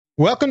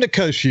Welcome to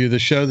Coast View, the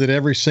show that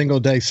every single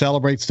day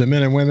celebrates the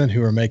men and women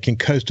who are making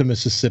coastal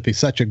Mississippi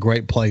such a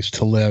great place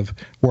to live,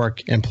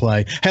 work, and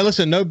play. Hey,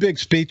 listen, no big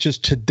speeches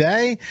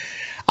today.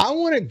 I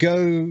want to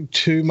go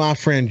to my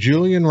friend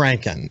Julian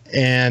Rankin,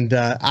 and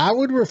I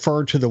would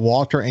refer to the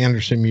Walter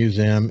Anderson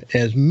Museum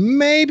as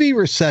maybe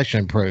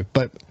recession-proof,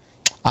 but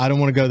I don't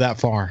want to go that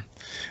far.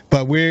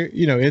 But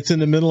it's in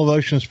the middle of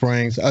Ocean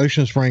Springs.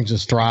 Ocean Springs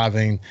is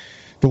thriving.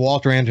 The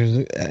Walter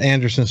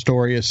Anderson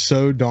story is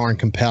so darn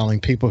compelling.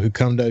 People who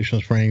come to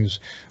Ocean Springs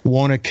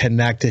want to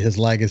connect to his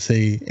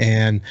legacy,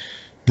 and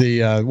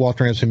the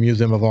Walter Anderson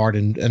Museum of Art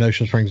in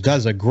Ocean Springs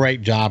does a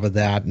great job of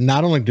that.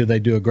 Not only do they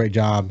do a great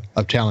job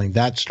of telling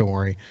that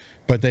story,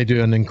 but they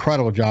do an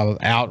incredible job of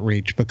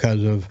outreach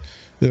because of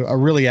a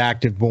really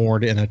active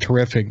board and a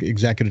terrific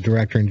executive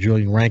director in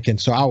Julian Rankin.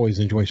 So I always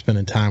enjoy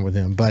spending time with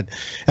him. But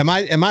am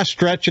I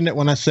stretching it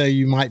when I say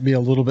you might be a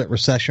little bit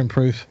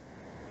recession-proof?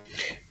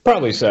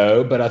 Probably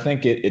so, but I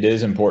think it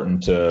is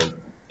important to,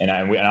 and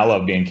I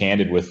love being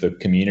candid with the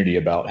community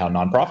about how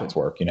nonprofits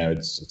work.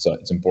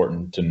 It's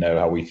important to know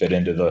how we fit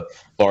into the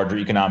larger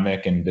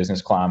economic and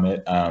business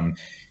climate.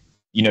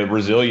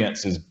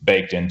 Resilience is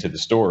baked into the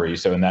story.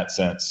 So in that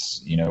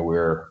sense,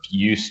 we're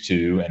used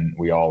to, and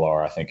we all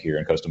are, I think, here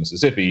in coastal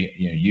Mississippi,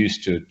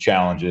 used to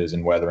challenges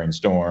and weathering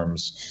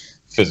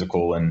storms,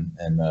 physical and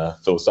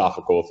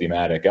philosophical,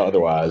 thematic,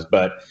 otherwise.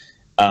 But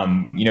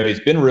it's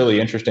been really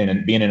interesting,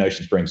 and being in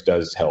Ocean Springs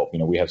does help.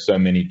 We have so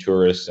many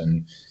tourists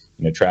and,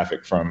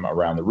 traffic from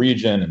around the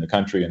region and the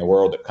country and the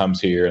world that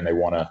comes here, and they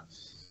want to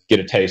get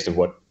a taste of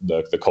what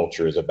the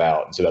culture is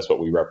about. And so that's what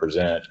we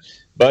represent.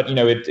 But,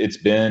 it's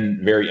been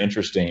very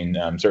interesting,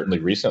 certainly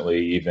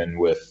recently, even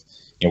with,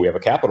 we have a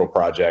capital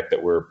project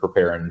that we're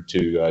preparing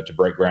to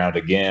break ground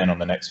again on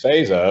the next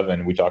phase of,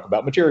 and we talk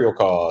about material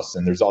costs,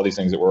 and there's all these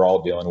things that we're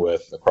all dealing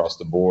with across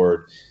the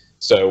board.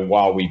 So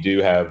while we do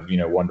have,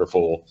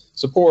 wonderful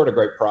support, a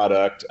great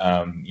product,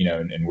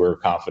 and we're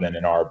confident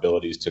in our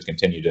abilities to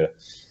continue to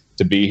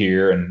be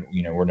here, and,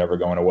 we're never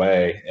going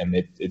away, and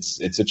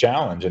it's a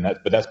challenge,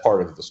 but that's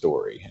part of the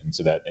story. And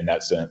so that in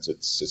that sense,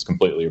 it's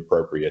completely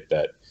appropriate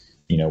that,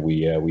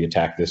 we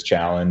attack this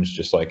challenge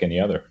just like any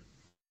other.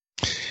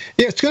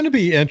 Yeah, it's going to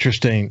be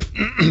interesting.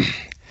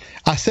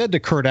 I said to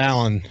Kurt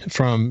Allen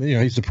from,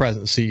 he's the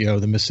president and CEO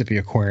of the Mississippi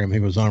Aquarium. He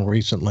was on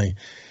recently.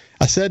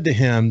 I said to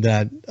him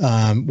that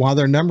while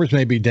their numbers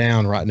may be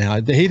down right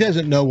now, he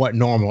doesn't know what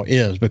normal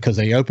is because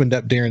they opened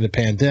up during the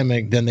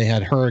pandemic. Then they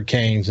had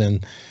hurricanes,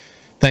 and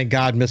thank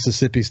God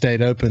Mississippi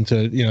stayed open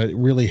to,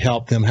 really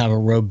help them have a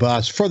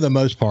robust, for the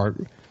most part,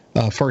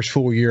 first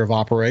full year of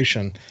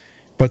operation.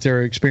 But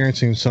they're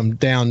experiencing some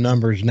down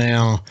numbers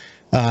now.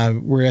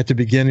 We're at the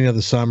beginning of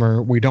the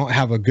summer. We don't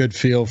have a good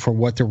feel for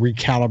what the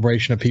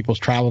recalibration of people's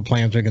travel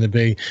plans are going to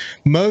be.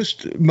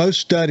 Most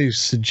studies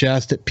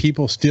suggest that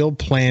people still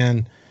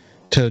plan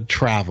to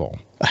travel.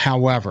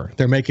 However,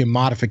 they're making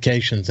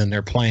modifications in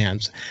their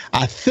plans.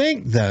 I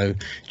think, though,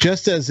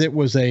 just as it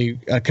was a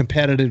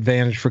competitive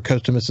advantage for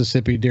coastal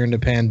Mississippi during the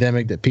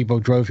pandemic that people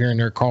drove here in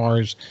their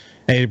cars,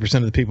 80%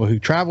 of the people who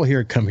travel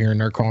here come here in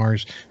their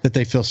cars, that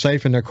they feel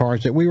safe in their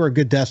cars, that we were a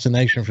good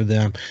destination for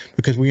them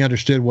because we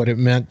understood what it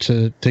meant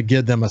to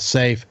give them a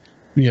safe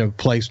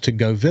place to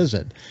go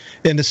visit.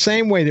 In the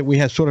same way that we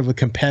have sort of a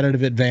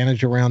competitive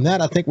advantage around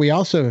that, I think we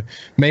also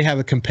may have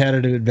a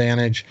competitive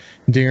advantage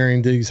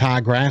during these high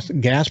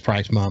gas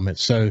price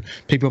moments. So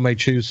people may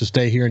choose to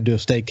stay here and do a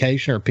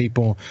staycation, or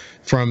people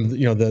from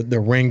the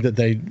ring that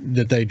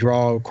they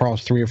draw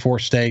across 3 or 4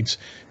 states,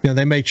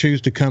 they may choose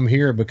to come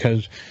here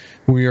because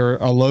we are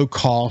a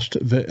low-cost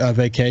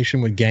vacation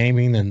with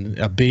gaming and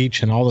a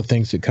beach and all the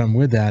things that come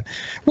with that.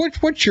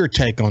 What's your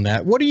take on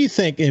that? What do you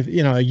think if,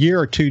 a year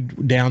or two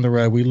down the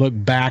road, we look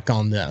back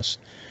on this?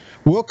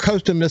 Will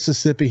coastal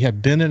Mississippi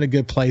have been in a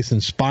good place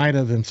in spite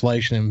of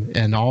inflation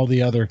and all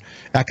the other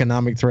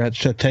economic threats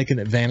to taking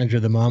advantage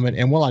of the moment?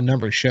 And will our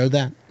numbers show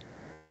that?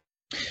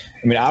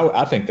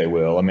 I think they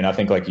will. I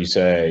think, like you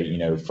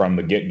say, from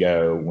the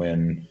get-go,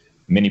 when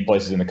many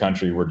places in the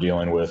country were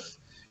dealing with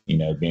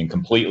being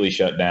completely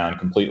shut down,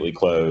 completely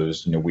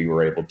closed, we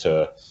were able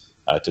to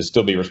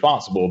still be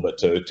responsible, but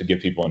to give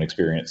people an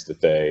experience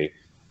that they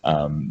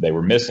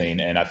were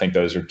missing. And I think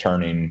those are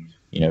turning,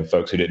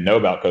 folks who didn't know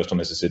about coastal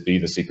Mississippi,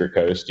 the secret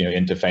coast,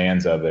 into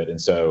fans of it. And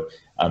so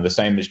the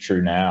same is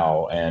true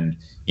now. And,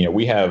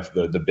 we have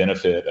the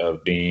benefit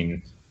of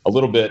being a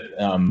little bit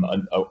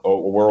a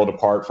world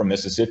apart from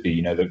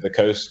Mississippi. The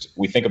coast,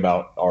 we think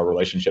about our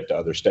relationship to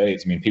other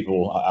states.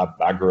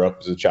 I grew up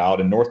as a child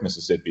in North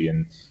Mississippi,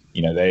 and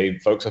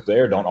folks up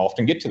there don't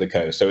often get to the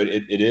coast. So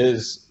it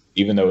is,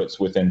 even though it's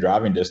within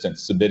driving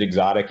distance, it's a bit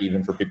exotic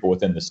even for people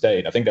within the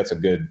state. I think that's a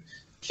good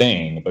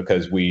thing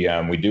because we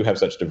do have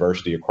such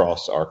diversity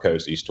across our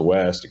coast, east to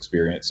west,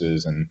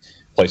 experiences and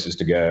places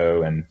to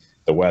go and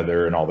the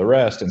weather and all the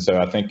rest. And so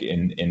I think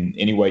in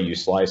any way you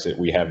slice it,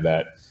 we have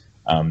that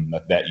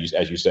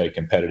as you say,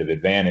 competitive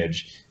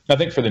advantage. And I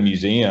think for the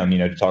museum,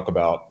 to talk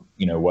about,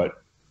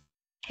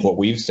 what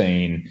we've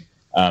seen,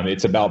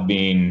 it's about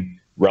being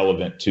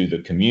relevant to the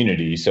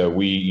community. So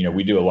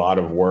we do a lot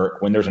of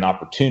work when there's an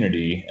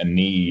opportunity, a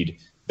need.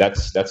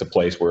 That's a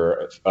place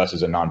where us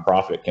as a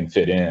nonprofit can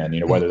fit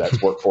in, whether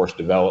that's workforce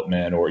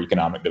development or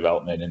economic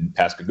development in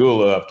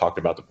Pascagoula. I've talked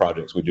about the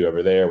projects we do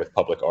over there with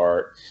public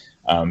art,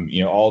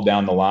 all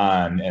down the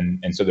line.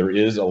 And so there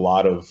is a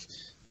lot of,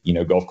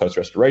 Gulf Coast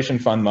Restoration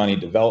Fund money,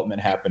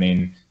 development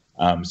happening.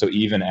 So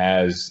even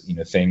as,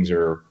 things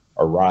are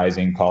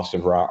rising, costs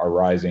are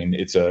rising,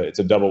 it's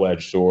a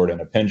double-edged sword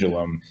and a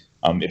pendulum.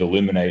 It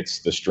illuminates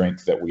the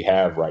strength that we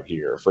have right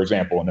here. For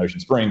example, in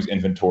Ocean Springs,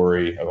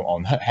 inventory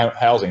on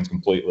housing is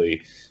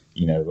completely,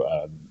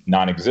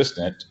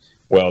 non-existent.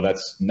 Well,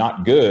 that's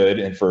not good,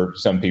 and for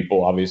some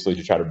people, obviously,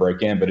 to try to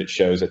break in, but it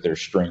shows that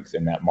there's strength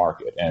in that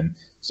market. And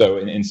so,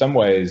 in some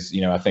ways,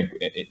 I think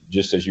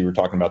just as you were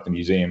talking about the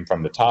museum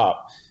from the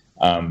top,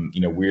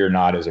 we're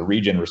not, as a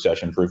region,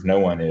 recession-proof. No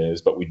one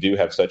is, but we do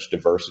have such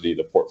diversity.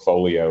 The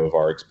portfolio of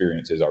our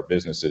experiences, our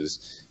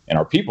businesses, and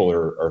our people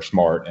are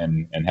smart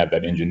and have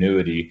that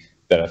ingenuity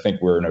that I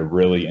think we're in a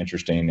really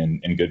interesting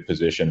and good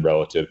position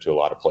relative to a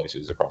lot of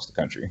places across the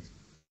country.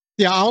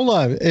 Yeah,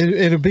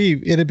 it'll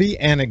be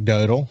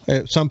anecdotal.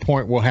 At some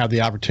point, we'll have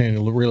the opportunity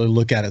to really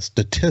look at it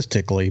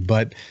statistically,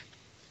 but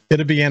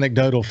it'll be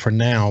anecdotal for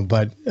now.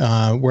 But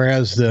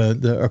whereas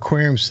the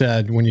aquarium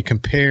said, when you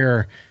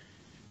compare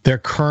their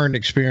current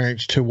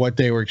experience to what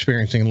they were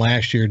experiencing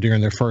last year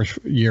during their first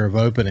year of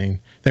opening,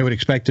 they would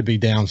expect to be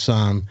down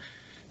some.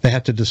 They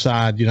have to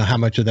decide, how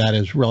much of that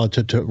is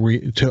relative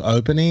to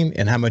opening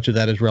and how much of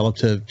that is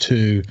relative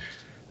to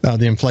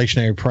the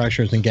inflationary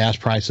pressures and gas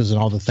prices and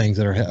all the things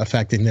that are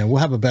affecting them. We'll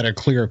have a better,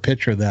 clearer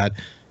picture of that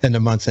in the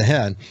months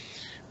ahead.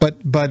 But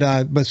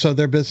so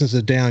their business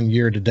is down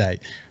year to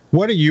date.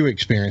 What are you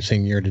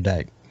experiencing year to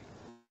date?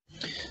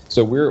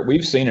 So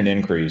we've seen an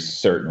increase,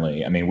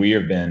 certainly. I mean, we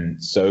have been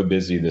so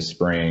busy this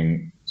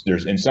spring.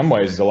 There's, in some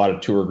ways, a lot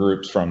of tour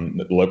groups from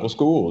the local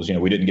schools.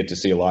 We didn't get to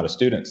see a lot of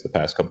students the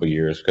past couple of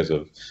years because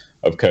of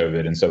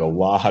COVID. And so a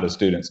lot of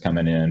students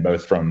coming in,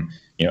 both from,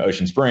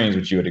 Ocean Springs,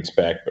 which you would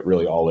expect, but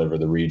really all over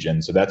the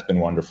region. So that's been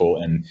wonderful.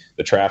 And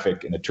the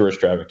traffic and the tourist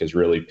traffic has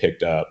really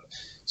picked up.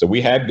 So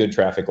we had good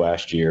traffic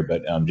last year,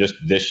 but just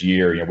this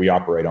year, we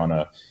operate on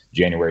a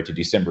January to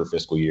December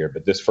fiscal year.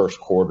 But this first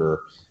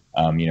quarter,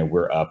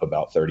 we're up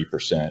about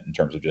 30% in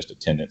terms of just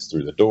attendance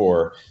through the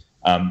door.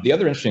 The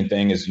other interesting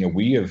thing is,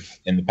 we have,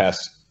 in the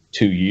past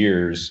 2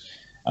 years,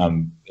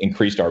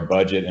 increased our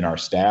budget and our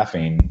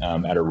staffing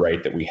at a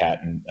rate that we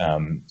hadn't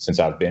since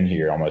I've been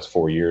here, almost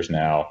 4 years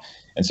now.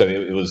 And so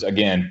it was,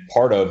 again,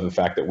 part of the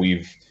fact that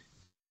we've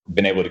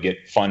been able to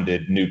get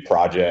funded new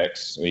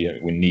projects. We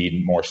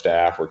need more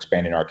staff. We're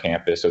expanding our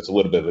campus, so it's a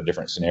little bit of a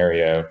different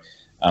scenario.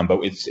 But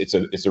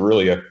it's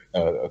really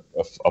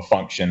a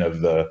function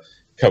of the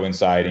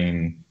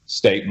coinciding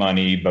state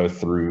money,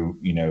 both through,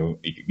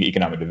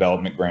 economic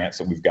development grants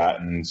that we've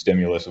gotten,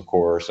 stimulus, of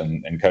course,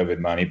 and COVID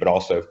money, but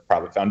also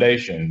private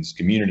foundations,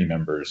 community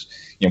members.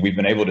 We've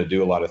been able to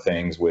do a lot of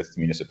things with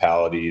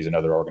municipalities and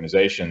other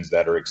organizations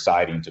that are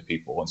exciting to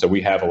people. And so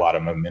we have a lot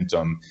of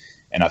momentum.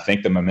 And I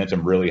think the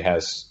momentum really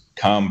has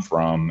come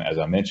from, as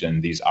I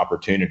mentioned, these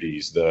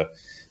opportunities, the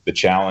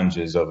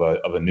challenges of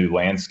a new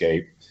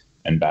landscape.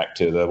 And back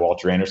to the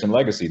Walter Anderson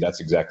legacy, that's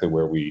exactly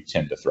where we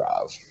tend to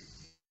thrive.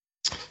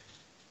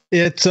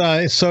 It's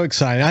so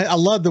exciting. I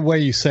love the way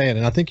you say it,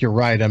 and I think you're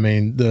right. I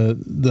mean,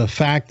 the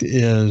fact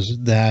is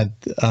that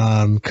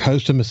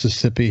coastal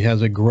Mississippi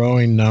has a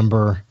growing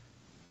number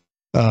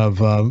of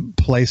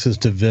places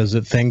to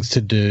visit, things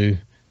to do,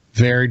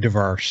 very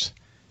diverse.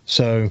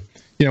 So,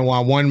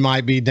 while one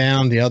might be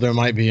down, the other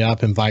might be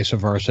up, and vice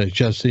versa. It's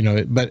just,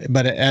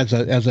 but as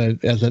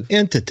an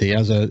entity,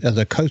 as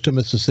a coastal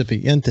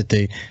Mississippi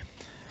entity,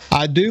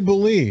 I do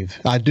believe,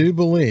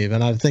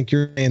 and I think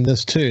you're saying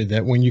this too,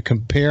 that when you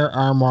compare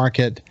our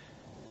market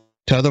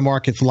to other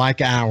markets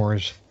like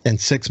ours in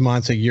 6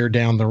 months, a year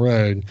down the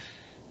road,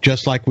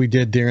 just like we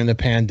did during the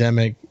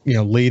pandemic,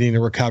 leading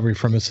the recovery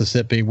from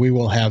Mississippi, we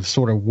will have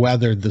sort of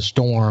weathered the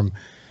storm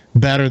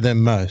better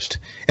than most.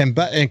 And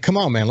come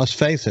on, man, let's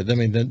face it. I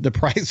mean, the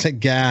price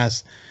of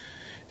gas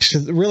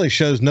really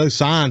shows no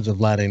signs of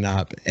letting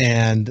up.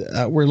 And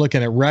we're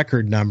looking at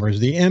record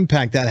numbers. The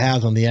impact that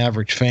has on the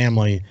average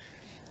family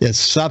is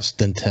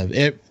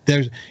substantive.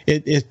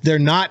 They're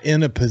not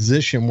in a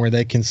position where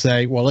they can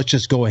say, well, let's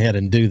just go ahead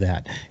and do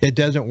that. It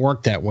doesn't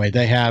work that way.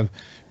 They have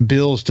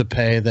bills to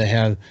pay. They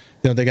have,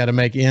 they got to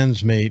make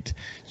ends meet.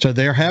 So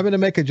they're having to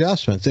make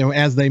adjustments. And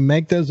as they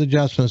make those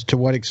adjustments, to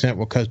what extent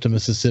will coastal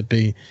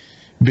Mississippi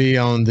be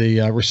on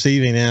the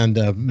receiving end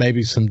of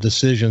maybe some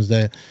decisions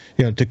that,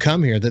 to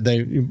come here that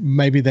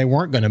they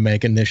weren't going to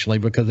make initially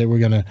because they were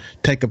going to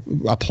take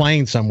a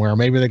plane somewhere.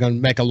 Maybe they're going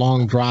to make a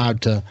long drive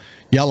to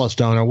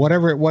Yellowstone or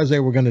whatever it was they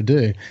were going to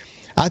do.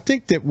 I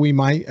think that we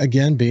might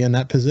again be in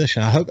that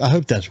position. I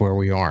hope that's where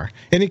we are.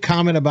 Any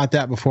comment about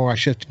that before I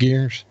shift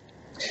gears?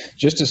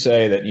 Just to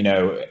say that,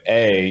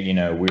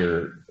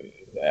 we're,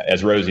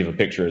 as rosy of a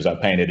picture as I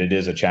painted, it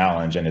is a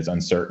challenge and it's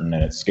uncertain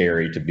and it's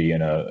scary to be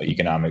in an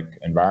economic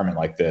environment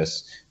like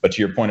this. But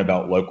to your point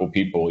about local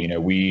people,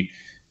 we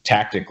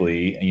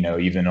tactically,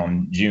 even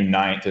on June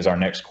 9th is our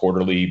next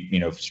quarterly,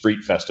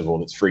 street festival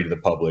that's free to the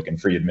public and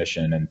free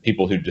admission. And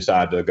people who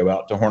decide to go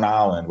out to Horn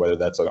Island, whether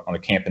that's on a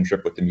camping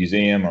trip with the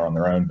museum or on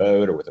their own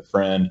boat or with a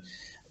friend,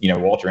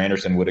 Walter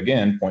Anderson would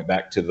again point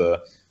back to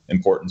the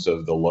importance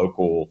of the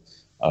local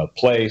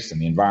place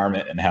and the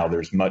environment and how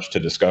there's much to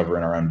discover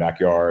in our own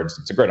backyards.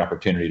 It's a great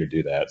opportunity to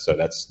do that. So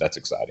that's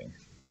exciting.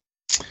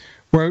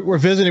 We're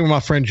visiting with my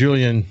friend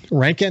Julian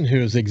Rankin, who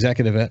is the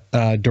executive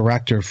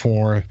director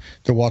for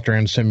the Walter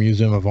Anderson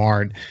Museum of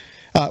Art.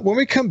 When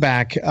we come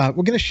back, we're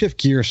going to shift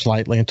gears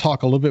slightly and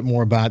talk a little bit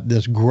more about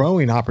this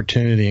growing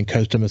opportunity in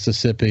coastal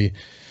Mississippi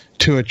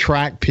to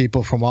attract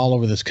people from all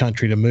over this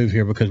country to move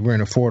here because we're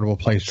an affordable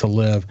place to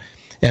live,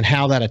 and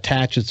how that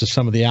attaches to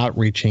some of the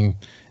outreaching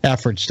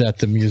efforts that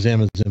the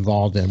museum is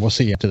involved in. We'll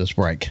see you after this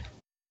break.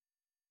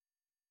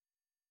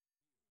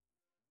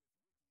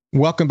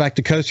 Welcome back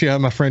to Coast. You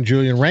have my friend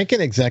Julian Rankin,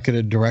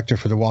 Executive Director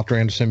for the Walter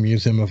Anderson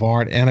Museum of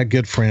Art, and a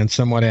good friend,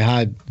 someone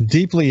I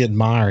deeply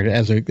admired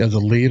as a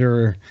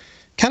leader,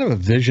 kind of a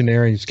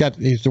visionary. He's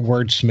the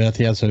wordsmith.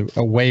 He has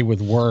a way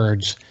with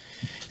words,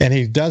 and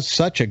he does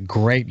such a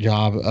great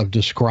job of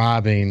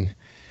describing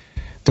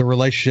the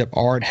relationship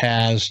art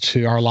has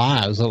to our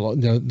lives,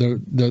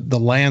 the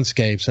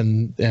landscapes,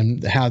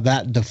 and how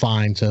that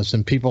defines us.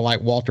 And people like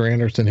Walter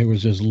Anderson, who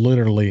was a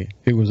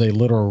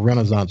literal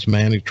Renaissance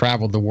man who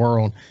traveled the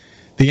world,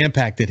 the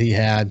impact that he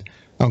had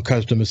on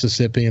coastal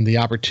Mississippi, and the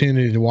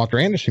opportunity to Walter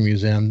Anderson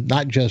Museum,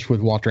 not just with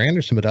Walter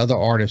Anderson, but other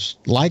artists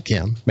like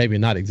him, maybe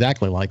not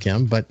exactly like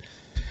him, but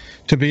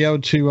to be able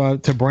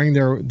to bring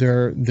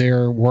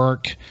their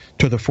work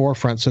to the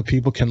forefront so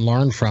people can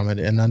learn from it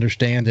and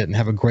understand it and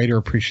have a greater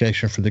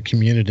appreciation for the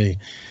community.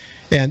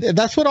 And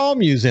that's what all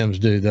museums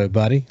do, though,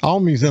 buddy. All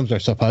museums are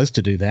supposed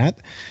to do that.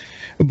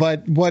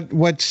 But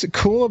what's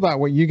cool about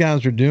what you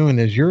guys are doing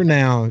is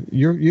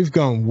you've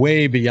gone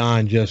way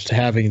beyond just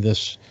having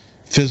this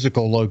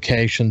physical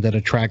location that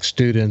attracts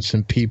students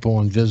and people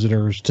and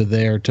visitors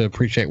to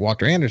appreciate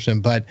Walter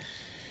Anderson, but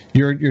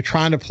you're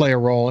trying to play a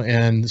role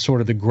in sort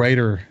of the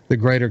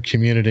greater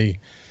community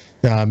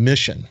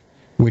mission,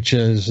 which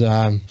is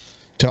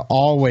to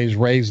always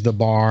raise the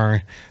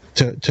bar,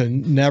 to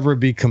never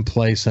be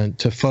complacent,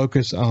 to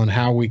focus on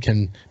how we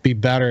can be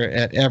better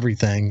at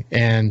everything,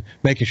 and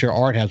making sure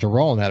art has a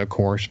role in that, of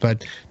course,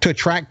 but to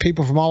attract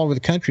people from all over the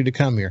country to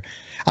come here.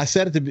 I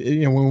said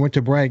when we went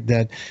to break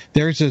that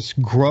there's this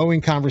growing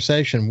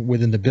conversation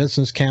within the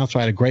Business Council.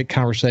 I had a great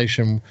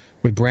conversation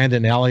with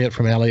Brandon Elliott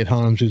from Elliott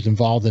Homes, who's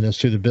involved in this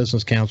through the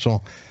Business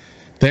Council.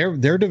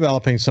 They're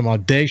developing some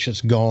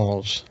audacious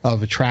goals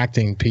of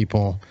attracting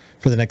people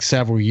for the next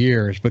several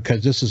years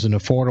because this is an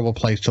affordable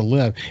place to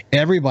live.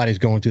 Everybody's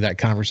going through that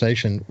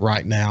conversation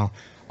right now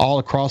all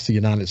across the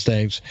United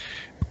States.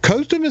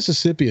 Coastal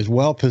Mississippi is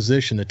well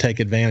positioned to take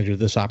advantage of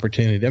this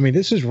opportunity. I mean,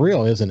 this is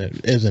real, isn't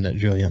it,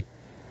 Julian?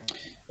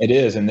 It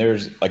is, and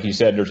there's, like you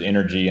said, there's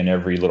energy in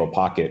every little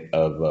pocket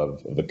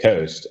of the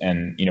coast.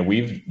 And,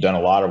 we've done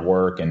a lot of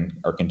work and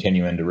are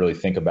continuing to really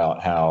think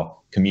about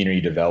how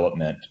community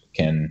development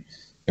can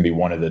be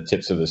one of the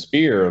tips of the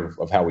spear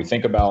of how we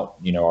think about,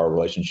 our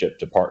relationship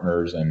to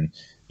partners and,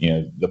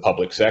 the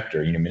public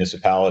sector,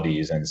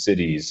 municipalities and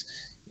cities.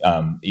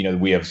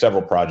 We have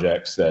several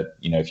projects that,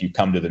 if you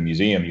come to the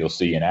museum, you'll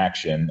see in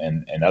action,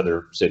 and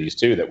other cities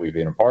too that we've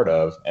been a part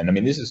of. And I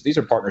mean, these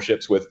are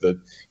partnerships with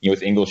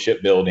with Ingalls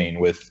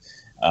Shipbuilding, with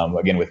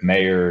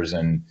mayors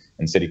and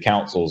city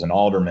councils and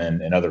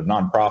aldermen and other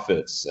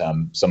nonprofits,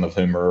 some of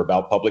whom are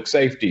about public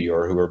safety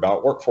or who are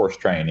about workforce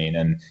training.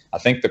 And I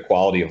think the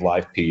quality of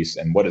life piece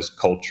and what does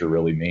culture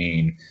really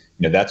mean,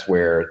 that's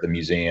where the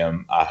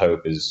museum, I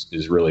hope,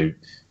 is really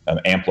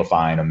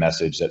amplifying a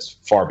message that's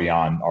far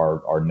beyond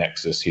our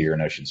nexus here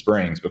in Ocean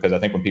Springs. Because I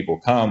think when people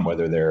come,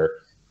 whether they're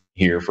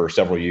here for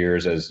several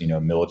years as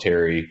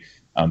military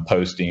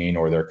posting,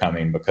 or they're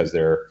coming because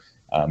they're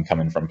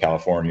coming from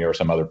California or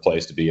some other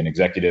place to be an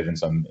executive in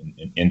some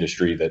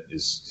industry that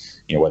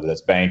is, whether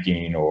that's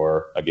banking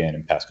or, again,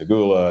 in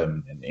Pascagoula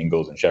and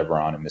Ingalls and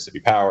Chevron and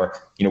Mississippi Power,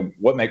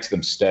 what makes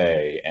them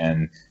stay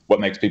and what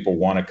makes people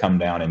want to come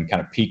down and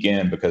kind of peek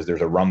in because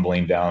there's a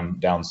rumbling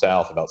down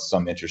south about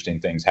some interesting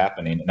things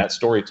happening. And that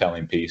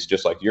storytelling piece,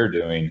 just like you're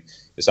doing,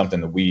 is something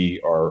that we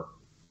are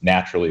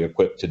naturally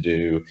equipped to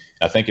do.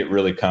 I think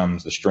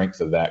the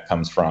strength of that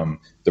comes from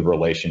the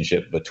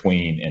relationship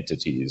between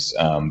entities,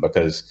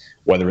 because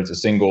whether it's a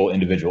single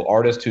individual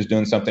artist who's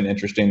doing something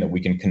interesting that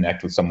we can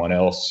connect with someone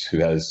else who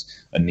has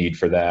a need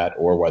for that,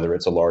 or whether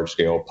it's a large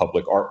scale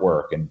public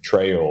artwork and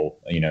trail,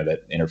 that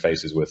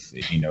interfaces with,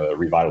 a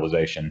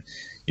revitalization.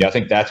 I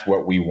think that's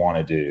what we want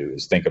to do,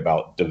 is think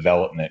about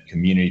development,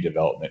 community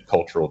development,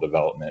 cultural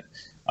development,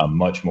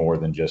 much more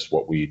than just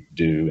what we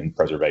do in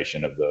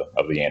preservation of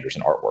the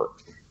Anderson artwork.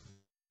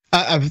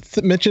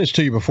 I've mentioned this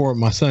to you before.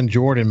 My son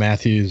Jordan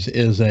Matthews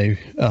is a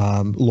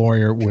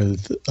lawyer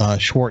with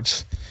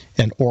Schwartz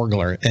and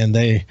Orgler, and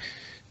they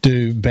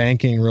do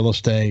banking, real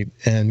estate,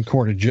 and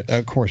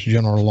of course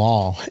general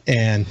law.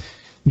 And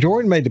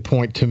Jordan made the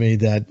point to me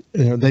that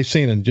they've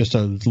seen just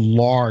a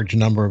large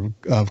number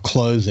of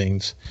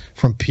closings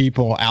from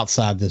people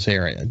outside this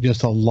area.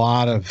 Just a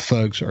lot of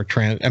folks are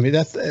I mean,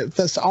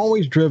 that's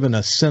always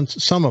driven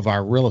some of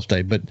our real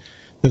estate, but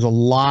there's a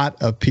lot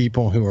of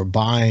people who are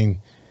buying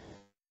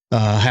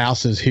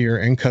houses here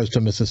in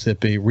coastal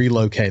Mississippi,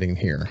 relocating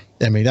here.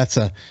 I mean, that's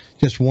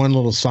just one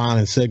little sign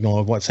and signal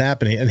of what's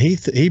happening, and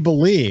he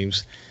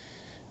believes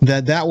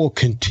that will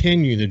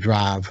continue to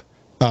drive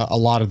a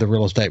lot of the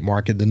real estate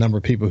market, the number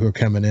of people who are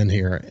coming in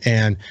here.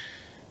 And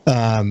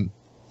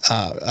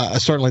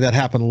certainly that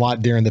happened a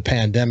lot during the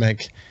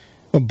pandemic,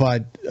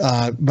 but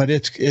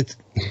it's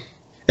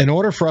in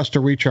order for us to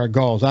reach our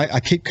goals. I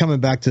keep coming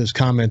back to this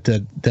comment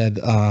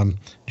that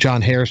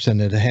John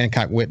Harrison at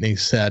Hancock Whitney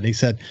said. He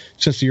said,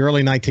 since the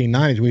early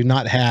 1990s, we've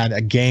not had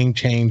a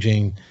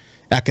game-changing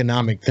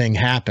economic thing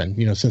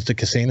happen, since the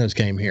casinos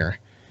came here.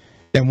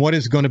 And what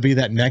is going to be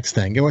that next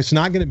thing? It's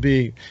not going to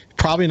be,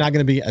 probably not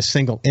going to be a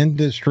single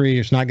industry.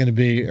 It's not going to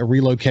be a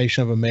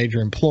relocation of a major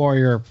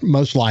employer,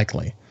 most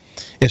likely.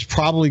 It's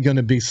probably going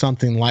to be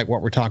something like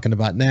what we're talking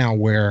about now,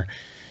 where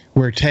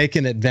we're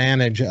taking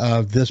advantage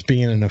of this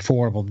being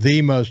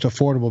the most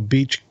affordable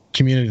beach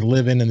community to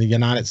live in the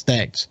United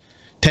States,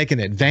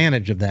 taking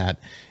advantage of that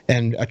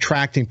and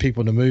attracting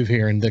people to move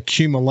here, and the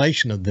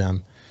accumulation of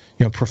them,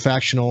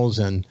 professionals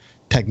and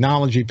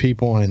technology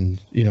people and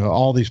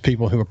all these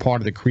people who are part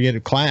of the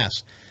creative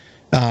class,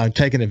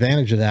 taking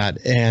advantage of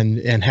that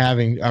and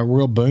having a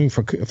real boom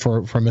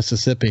for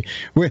Mississippi.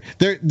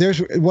 There's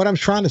what I'm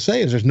trying to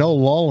say is there's no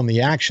lull in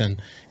the action,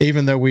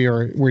 even though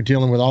we're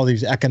dealing with all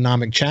these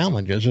economic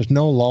challenges. There's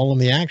no lull in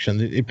the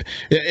action.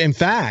 In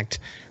fact,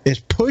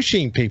 it's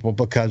pushing people,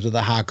 because of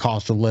the high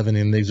cost of living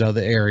in these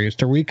other areas,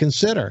 to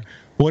reconsider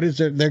what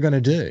is it they're going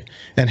to do,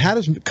 and how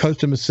does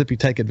coastal Mississippi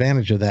take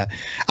advantage of that?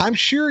 I'm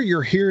sure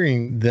you're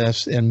hearing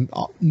this in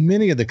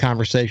many of the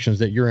conversations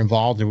that you're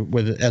involved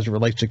with as it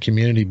relates to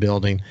community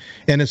building,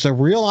 and it's a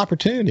real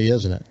opportunity,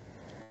 isn't it?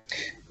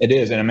 It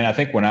is, and I mean, I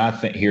think when I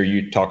hear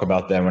you talk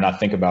about that, when I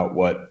think about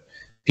what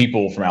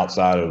people from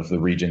outside of the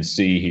region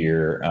see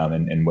here,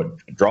 and what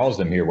draws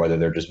them here, whether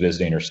they're just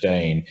visiting or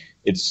staying,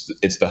 it's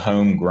the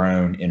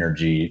homegrown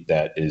energy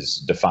that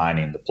is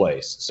defining the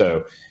place.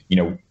 So,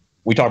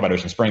 we talk about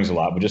Ocean Springs a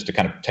lot, but just to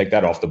kind of take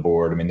that off the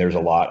board, I mean, there's a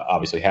lot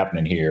obviously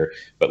happening here,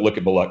 but look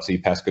at Biloxi,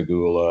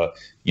 Pascagoula,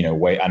 I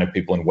know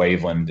people in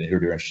Waveland who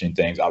do interesting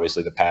things,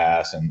 obviously the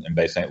Pass and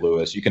Bay St.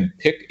 Louis. You can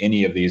pick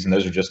any of these, and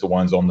those are just the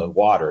ones on the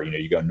water.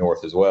 You go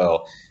north as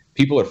well.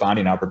 People are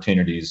finding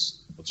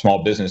opportunities,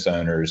 small business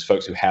owners,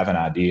 folks who have an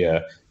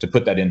idea, to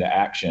put that into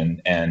action.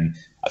 And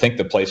I think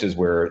the places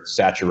where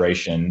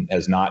saturation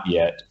has not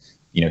yet,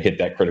 hit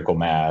that critical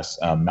mass,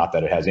 not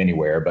that it has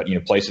anywhere, but,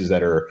 places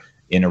that are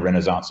in a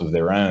renaissance of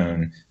their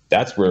own,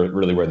 that's where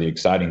the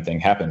exciting thing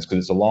happens, because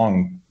it's a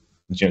long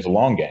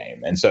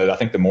game. And so I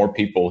think the more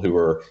people who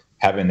are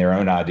having their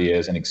own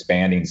ideas and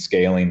expanding,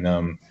 scaling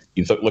them,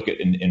 you look at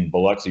in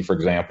Biloxi, for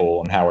example,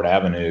 on Howard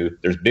Avenue,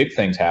 there's big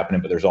things happening,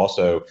 but there's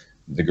also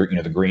the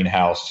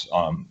greenhouse,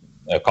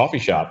 a coffee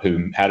shop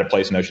who had a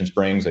place in Ocean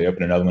Springs. They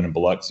opened another one in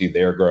Biloxi.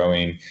 They're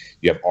growing.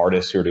 You have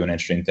artists who are doing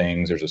interesting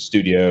things. There's a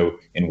studio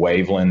in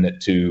Waveland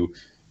that two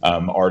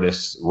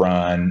artists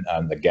run,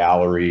 the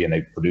gallery, and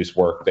they produce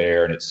work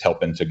there, and it's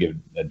helping to give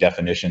a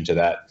definition to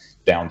that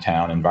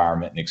downtown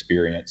environment and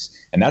experience.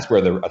 And that's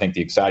where I think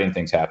the exciting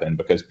things happen,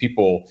 because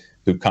people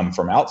who come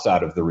from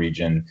outside of the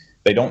region,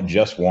 they don't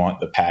just want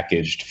the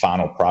packaged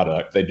final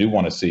product. They do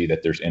want to see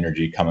that there's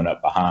energy coming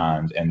up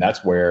behind. And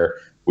that's where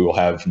we will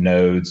have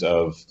nodes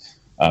of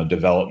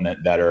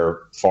development that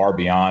are far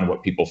beyond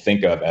what people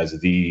think of as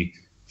the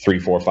 3,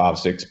 4, 5,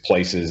 6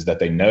 places that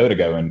they know to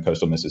go in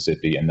coastal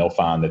Mississippi, and they'll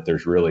find that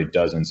there's really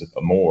dozens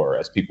more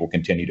as people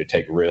continue to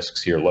take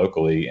risks here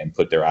locally and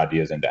put their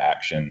ideas into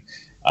action.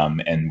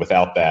 And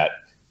without that,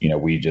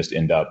 we just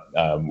end up,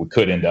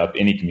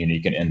 any community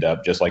can end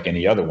up just like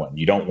any other one.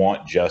 You don't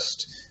want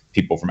just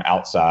people from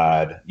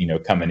outside,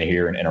 coming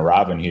here and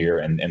arriving here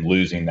and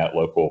losing that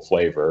local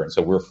flavor. And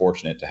so we're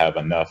fortunate to have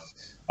enough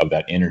of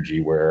that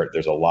energy where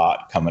there's a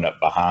lot coming up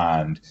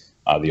behind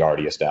the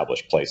already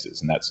established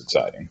places, and that's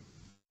exciting.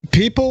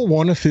 People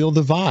want to feel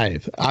the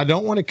vibe. I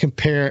don't want to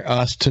compare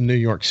us to New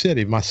York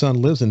City. My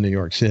son lives in New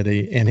York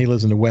City, and he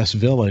lives in the West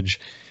Village.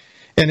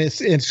 And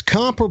it's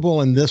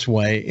comparable in this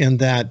way, in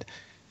that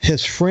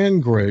his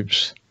friend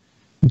groups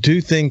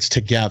do things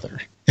together,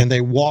 and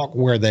they walk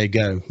where they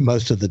go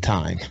most of the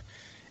time.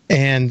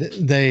 And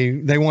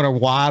they want a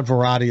wide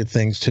variety of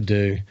things to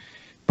do.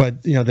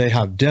 But, they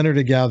have dinner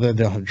together,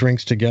 they'll have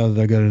drinks together,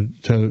 they'll go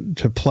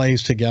to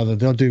plays together,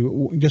 they'll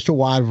do just a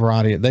wide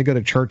variety. They go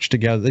to church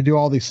together, they do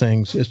all these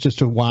things. It's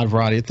just a wide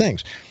variety of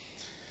things.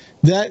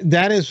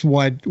 That is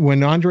what,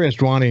 when Andres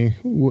Dwani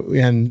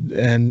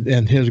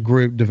and his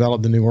group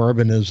developed the new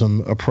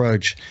urbanism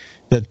approach,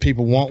 that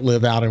people won't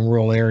live out in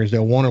rural areas,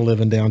 they'll want to live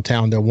in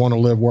downtown, they'll want to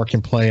live, work,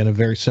 and play in a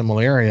very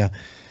similar area.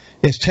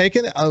 It's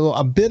taken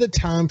a bit of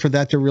time for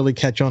that to really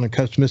catch on in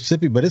coastal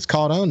Mississippi, but it's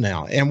caught on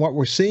now. And what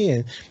we're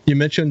seeing, you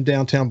mentioned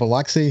downtown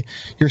Biloxi,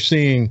 you're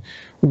seeing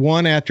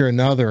one after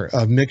another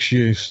of mixed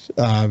use,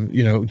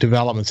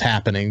 developments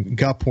happening.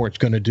 Gulfport's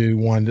going to do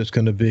one that's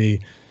going to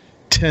be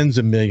tens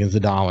of millions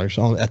of dollars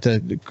at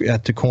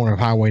the corner of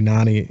Highway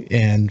 90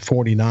 and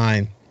 49.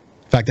 In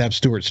fact, I have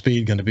Stuart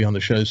Speed going to be on the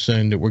show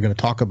soon that we're going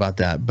to talk about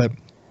that. But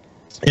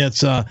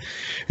it's now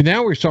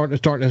we're starting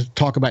to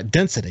talk about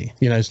density.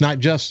 It's not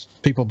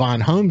just people buying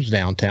homes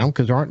downtown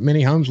because there aren't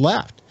many homes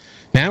left.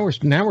 Now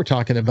we're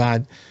talking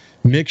about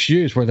mixed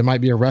use where there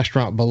might be a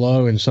restaurant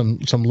below and some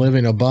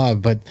living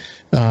above, but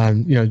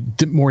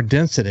more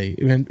density.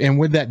 And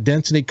with that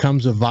density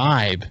comes a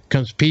vibe,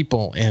 comes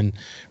people, and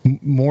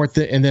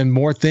and then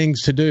more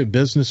things to do.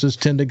 Businesses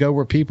tend to go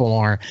where people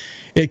are.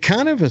 It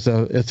kind of is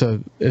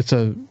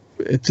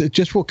it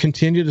just will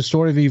continue to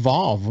sort of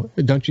evolve,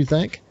 don't you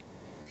think?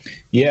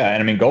 Yeah,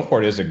 and I mean,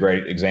 Gulfport is a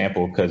great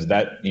example because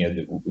that,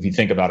 if you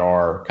think about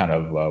our kind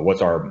of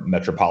what's our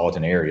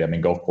metropolitan area, I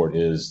mean, Gulfport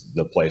is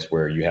the place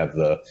where you have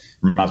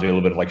reminds me a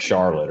little bit of like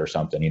Charlotte or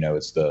something.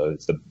 It's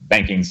the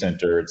banking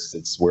center.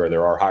 It's where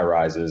there are high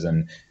rises,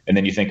 and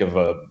then you think of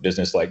a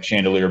business like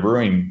Chandelier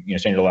Brewing,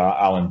 Chandelier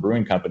Island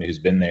Brewing Company, who's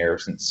been there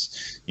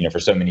since for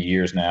so many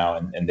years now,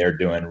 and they're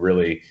doing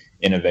really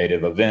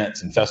innovative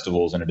events and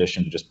festivals in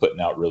addition to just putting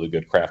out really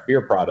good craft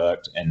beer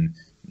product. And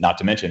not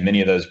to mention,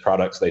 many of those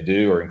products they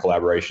do are in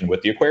collaboration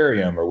with the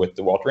aquarium or with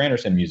the Walter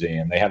Anderson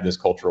Museum. They have this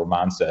cultural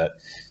mindset.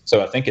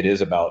 So I think it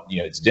is about,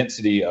 it's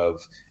density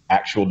of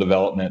actual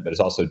development, but it's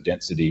also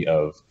density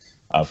of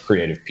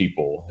creative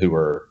people who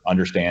are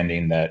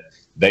understanding that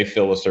they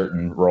fill a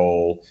certain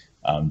role,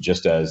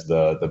 just as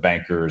the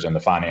bankers and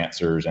the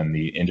financiers and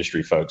the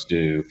industry folks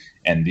do.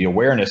 And the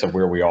awareness of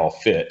where we all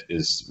fit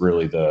is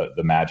really the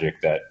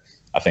magic that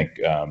I think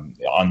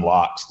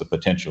unlocks the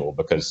potential,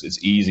 because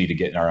it's easy to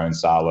get in our own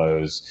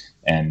silos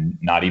and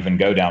not even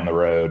go down the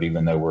road,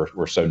 even though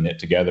we're so knit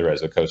together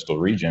as a coastal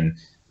region.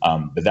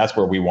 But that's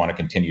where we want to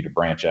continue to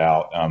branch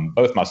out,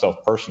 both myself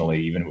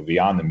personally, even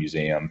beyond the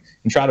museum,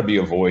 and try to be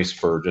a voice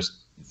for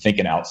just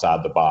thinking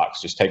outside the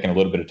box, just taking a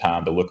little bit of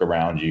time to look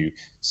around you,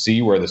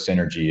 see where the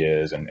synergy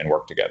is, and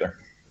work together.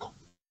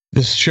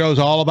 This show's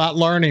all about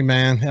learning,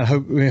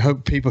 man. We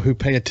hope people who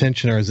pay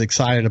attention are as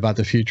excited about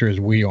the future as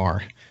we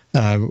are.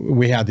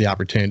 We have the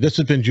opportunity. This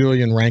has been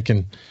Julian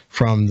Rankin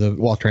from the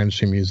Walter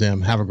Anderson Museum.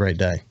 Have a great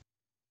day.